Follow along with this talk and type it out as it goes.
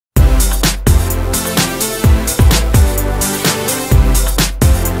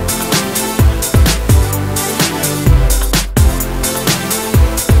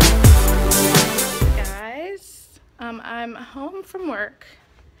home from work,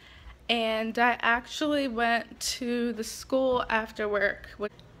 and I actually went to the school after work,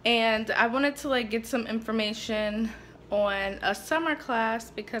 and I wanted to like get some information on a summer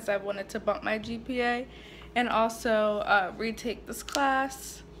class because I wanted to bump my GPA, and also retake this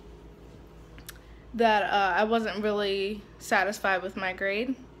class that I wasn't really satisfied with my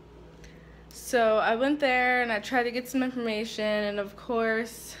grade. So I went there and I tried to get some information, and of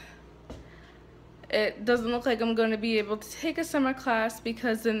course it doesn't look like I'm going to be able to take a summer class,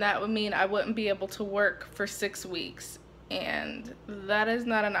 because then that would mean I wouldn't be able to work for 6 weeks, and that is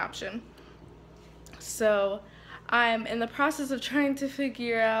not an option. So I'm in the process of trying to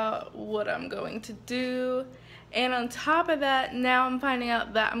figure out what I'm going to do, and on top of that, now I'm finding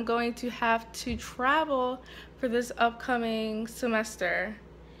out that I'm going to have to travel for this upcoming semester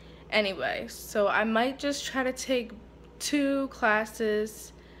anyway. So I might just try to take 2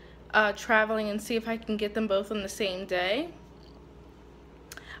 classes traveling and see if I can get them both on the same day.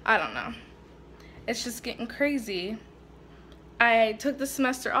 I don't know. It's just getting crazy. I took the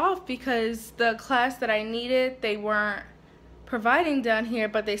semester off because the class that I needed, they weren't providing down here,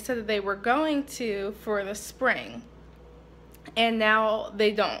 but they said that they were going to for the spring, and now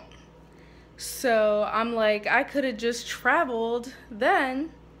they don't. So I'm like, I could have just traveled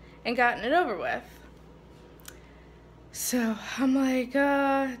then and gotten it over with. So I'm like,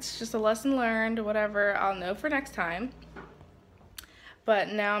 it's just a lesson learned, whatever, I'll know for next time. But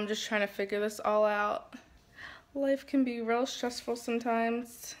now I'm just trying to figure this all out. Life can be real stressful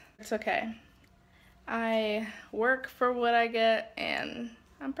sometimes. It's okay. I work for what I get, and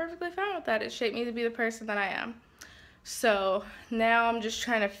I'm perfectly fine with that. It shaped me to be the person that I am. So now I'm just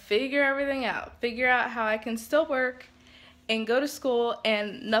trying to figure everything out. Figure out how I can still work and go to school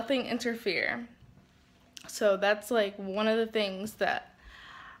and nothing interfere. So that's like one of the things that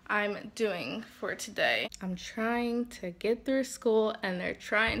I'm doing for today. I'm trying to get through school, and they're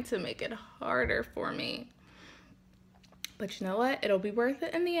trying to make it harder for me. But you know what? It'll be worth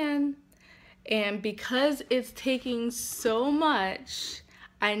it in the end. And because it's taking so much,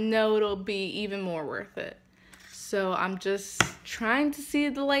 I know it'll be even more worth it. So I'm just trying to see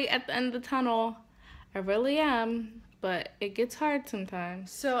the light at the end of the tunnel. I really am, but it gets hard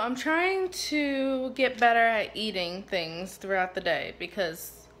sometimes. So I'm trying to get better at eating things throughout the day,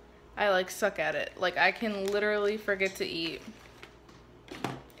 because I like suck at it. Like, I can literally forget to eat,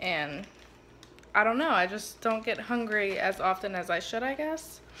 and I don't know, I just don't get hungry as often as I should, I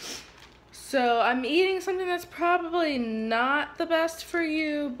guess. So I'm eating something that's probably not the best for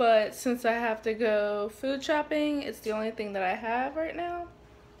you, but since I have to go food shopping, it's the only thing that I have right now.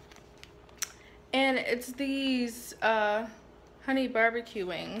 And it's these honey barbecue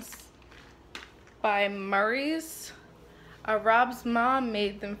wings by Murray's. Rob's mom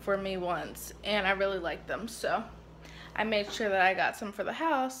made them for me once, and I really liked them, so I made sure that I got some for the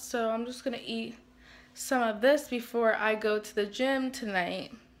house. So I'm just gonna eat some of this before I go to the gym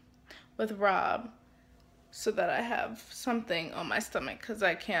tonight with Rob, so that I have something on my stomach, because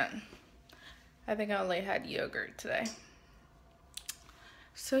I think I only had yogurt today.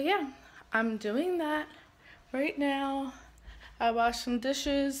 So yeah, I'm doing that right now. I washed some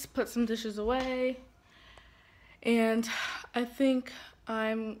dishes, put some dishes away, and I think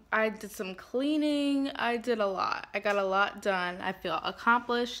I did some cleaning. I did a lot. I got a lot done. I feel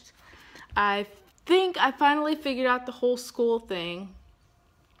accomplished. I think I finally figured out the whole school thing.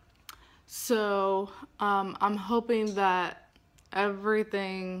 So I'm hoping that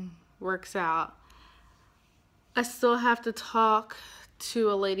everything works out. I still have to talk to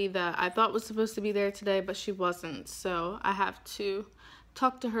a lady that I thought was supposed to be there today, but she wasn't. So I have to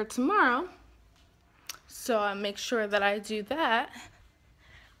talk to her tomorrow. So I make sure that I do that.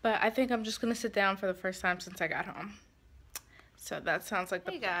 But I think I'm just going to sit down for the first time since I got home. So that sounds like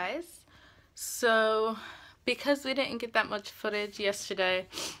the plan. Hey guys. So because we didn't get that much footage yesterday,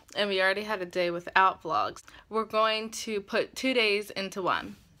 and we already had a day without vlogs, we're going to put 2 days into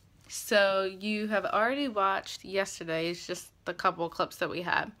one. So you have already watched yesterday's, just the couple clips that we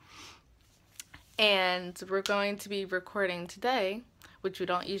had. And we're going to be recording today, which we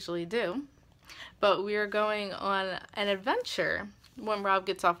don't usually do. But we are going on an adventure when Rob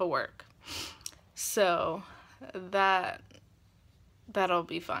gets off of work. So that'll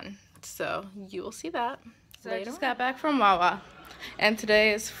be fun. So you will see that. So later. I just got back from Wawa, and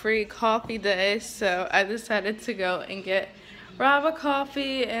today is free coffee day, so I decided to go and get Rob a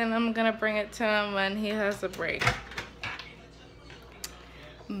coffee, and I'm gonna bring it to him when he has a break.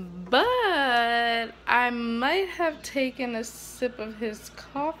 But I might have taken a sip of his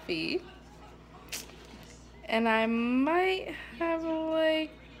coffee, and I might have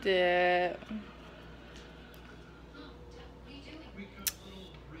liked it.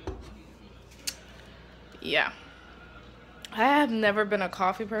 Yeah. I have never been a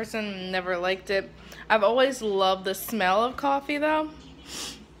coffee person, never liked it. I've always loved the smell of coffee though.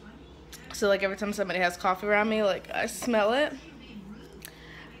 So like every time somebody has coffee around me, like I smell it.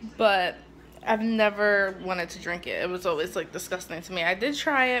 But I've never wanted to drink it. It was always like disgusting to me. I did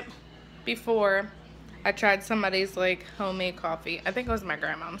try it before. I tried somebody's like homemade coffee. I think it was my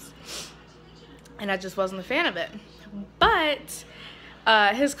grandma's. And I just wasn't a fan of it. But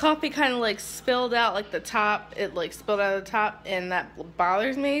his coffee kind of like spilled out like the top. It like spilled out of the top, and that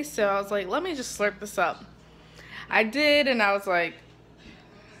bothers me. So I was like, let me just slurp this up. I did, and I was like,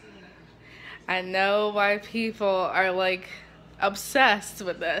 I know why people are like obsessed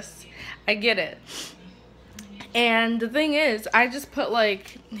with this. I get it. And the thing is, I just put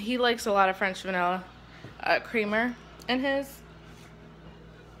like, he likes a lot of French vanilla creamer in his.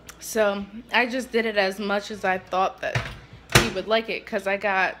 So I just did it as much as I thought that he would like it, because I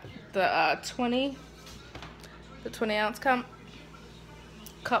got the 20 ounce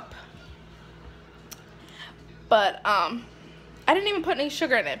cup. But I didn't even put any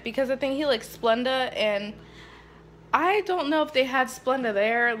sugar in it because I think he likes Splenda, and I don't know if they had Splenda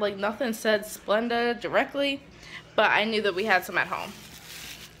there. Like nothing said Splenda directly, but I knew that we had some at home.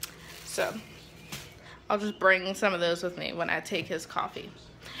 So I'll just bring some of those with me when I take his coffee,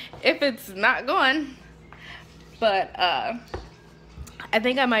 if it's not gone. But I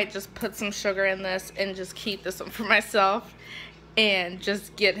think I might just put some sugar in this and just keep this one for myself, and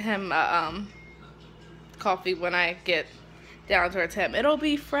just get him coffee when I get down towards him. It'll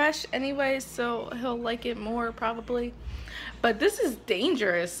be fresh anyway, so he'll like it more probably. But this is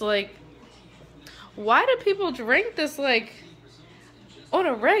dangerous. Like, why do people drink this like on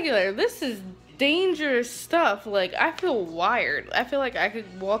a regular? This is dangerous stuff. Like, I feel wired. I feel like I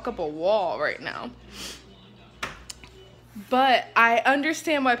could walk up a wall right now. But I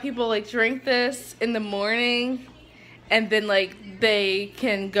understand why people like drink this in the morning and then like they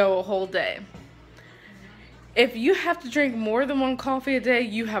can go a whole day. If you have to drink more than one coffee a day,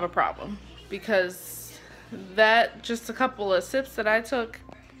 you have a problem, because that just a couple of sips that I took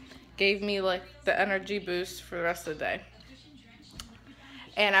gave me like the energy boost for the rest of the day.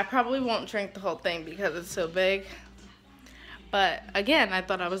 And I probably won't drink the whole thing because it's so big. But again, I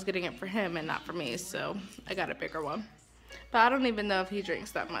thought I was getting it for him and not for me, so I got a bigger one. But I don't even know if he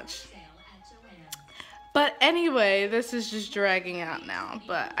drinks that much. But anyway, this is just dragging out now.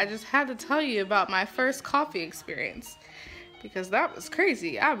 But I just had to tell you about my first coffee experience, because that was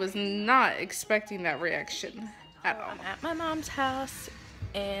crazy. I was not expecting that reaction at all. I'm at my mom's house,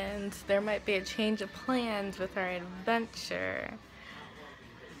 and there might be a change of plans with our adventure.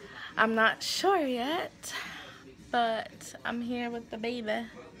 I'm not sure yet, but I'm here with the baby.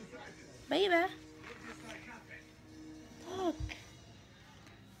 Baby. Look.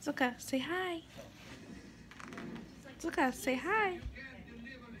 Zuka, say hi. Zuka, say hi.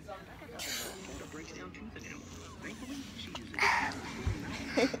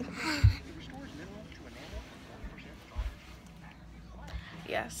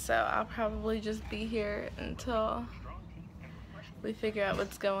 Yeah, so I'll probably just be here until we figure out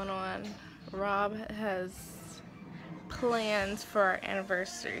what's going on. Rob has plans for our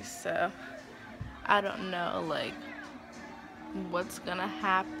anniversary, so I don't know like what's gonna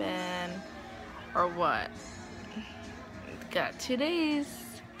happen or what. Got 2 days,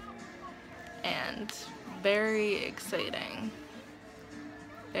 and very exciting.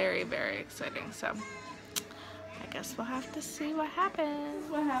 Very, very exciting. So I guess we'll have to see what happens.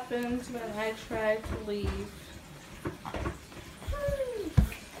 What happens when I try to leave.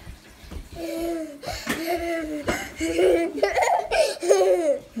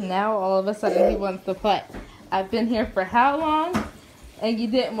 Now all of a sudden he wants to play. I've been here for how long? And you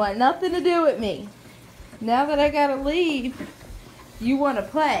didn't want nothing to do with me. Now that I gotta leave, you want to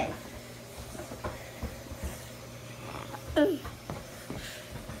play.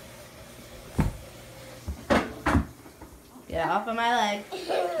 Get off of my leg.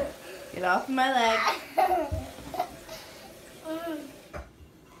 Get off of my leg.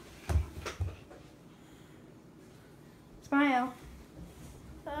 Smile.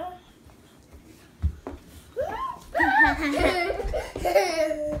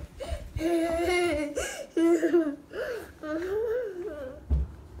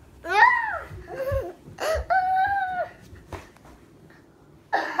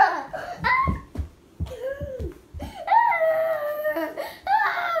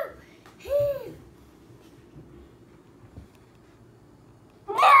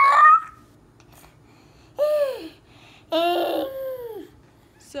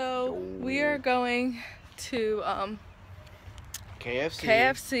 So we are going to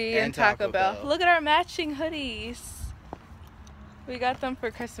KFC and Taco Bell. Look at our matching hoodies. We got them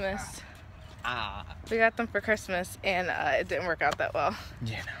for Christmas. We got them for Christmas, and it didn't work out that well.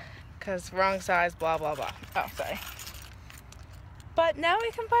 Yeah, no. Because wrong size, blah, blah, blah. Oh, sorry. But now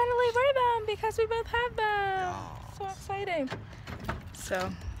we can finally wear them because we both have them. Oh. So exciting. So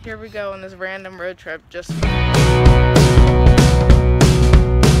here we go on this random road trip. Just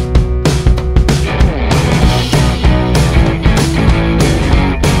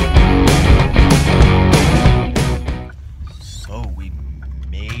so we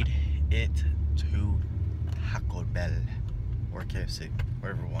made it to Taco Bell or KFC,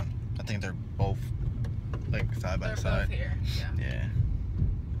 whatever one. I think they're both like side by side. Both here. Yeah.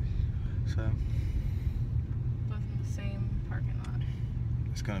 So both in the same parking lot.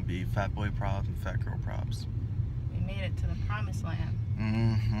 it's gonna be fat boy props and fat girl props. We made it to the promised land.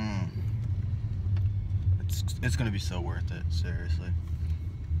 Mm-hmm. It's gonna be so worth it, seriously.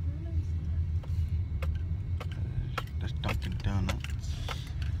 There's Dunkin' Donuts.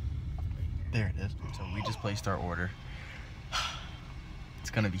 There it is. So we just placed our order.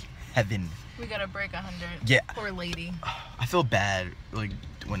 It's gonna be heaven. We gotta break 100. Yeah. Poor lady. I feel bad like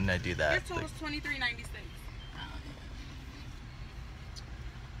when I do that. Your total's $23.96.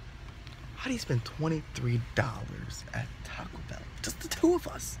 How do you spend $23 at Taco Bell? Just the two of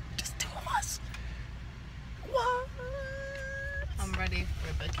us. Just two of us. What? I'm ready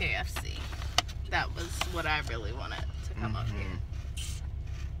for the KFC. That was what I really wanted to come up here.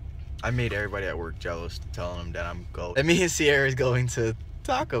 I made everybody at work jealous, telling them that I'm going. And me and Sierra's going to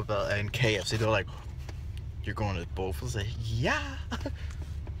Taco Bell and KFC. They're like, "You're going to both?" I was like, "Yeah."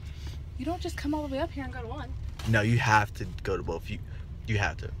 You don't just come all the way up here and go to one. No, you have to go to both. You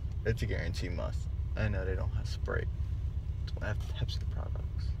have to. It's a guarantee must. I know they don't have Sprite. They have Pepsi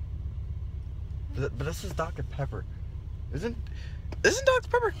products. But this is Dr. Pepper. Isn't Dr.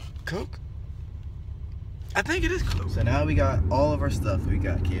 Pepper Coke? I think it is Coke. So now we got all of our stuff. We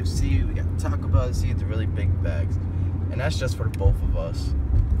got KFC, we got Taco Bell, see the really big bags. And that's just for both of us.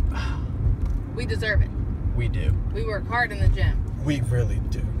 We deserve it. We do. We work hard in the gym. We really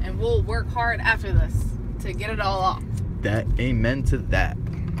do. And we'll work hard after this to get it all off. That, amen to that.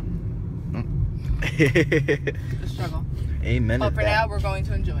 The struggle. Amen to that. But for now, we're going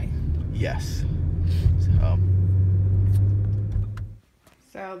to enjoy. Yes.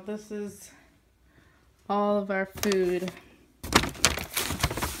 So this is all of our food. I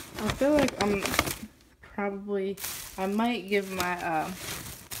feel like I might give my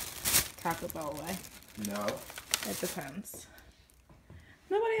Taco Bell away. No. It depends.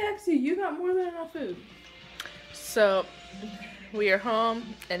 Nobody asked you. You got more than enough food. So we are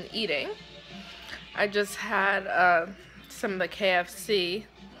home and eating. I just had some of the KFC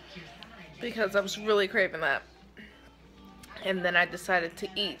because I was really craving that. And then I decided to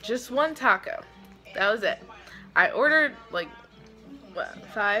eat just one taco. That was it. I ordered like, what,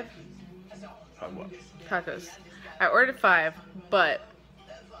 5? Tacos. I ordered 5, but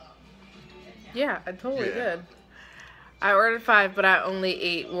yeah, I totally did. I ordered 5, but I only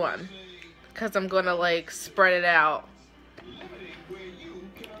ate 1 because I'm gonna like spread it out.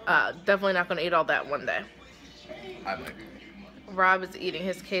 Definitely not gonna eat all that one day. I might be. Rob is eating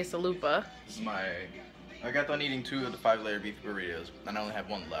his quesalupa. This is I got done eating 2 of the 5-layer beef burritos, and I only have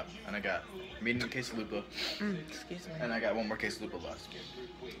 1 left. And I'm eating the quesalupa. Excuse me. And I got 1 more quesalupa left.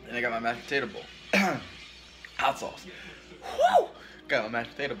 And I got my mashed potato bowl. Hot sauce. Woo! Got my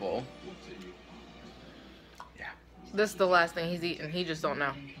mashed potato bowl. Yeah. This is the last thing he's eating. He just don't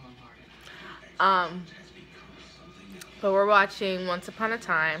know. But we're watching Once Upon a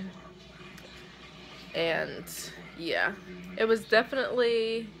Time. And yeah, it was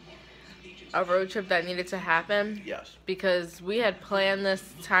definitely a road trip that needed to happen. Yes. Because we had planned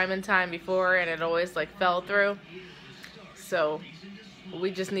this time and time before and it always like fell through. So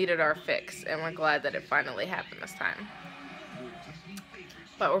we just needed our fix and we're glad that it finally happened this time.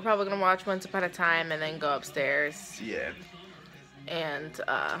 But we're probably gonna watch Once Upon a Time and then go upstairs. Yeah. And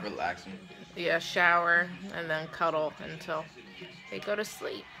relaxing. Yeah, shower and then cuddle until they go to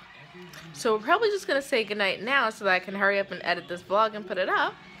sleep. So we're probably just gonna say goodnight now so that I can hurry up and edit this vlog and put it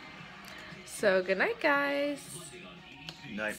up. So good night, guys. Night.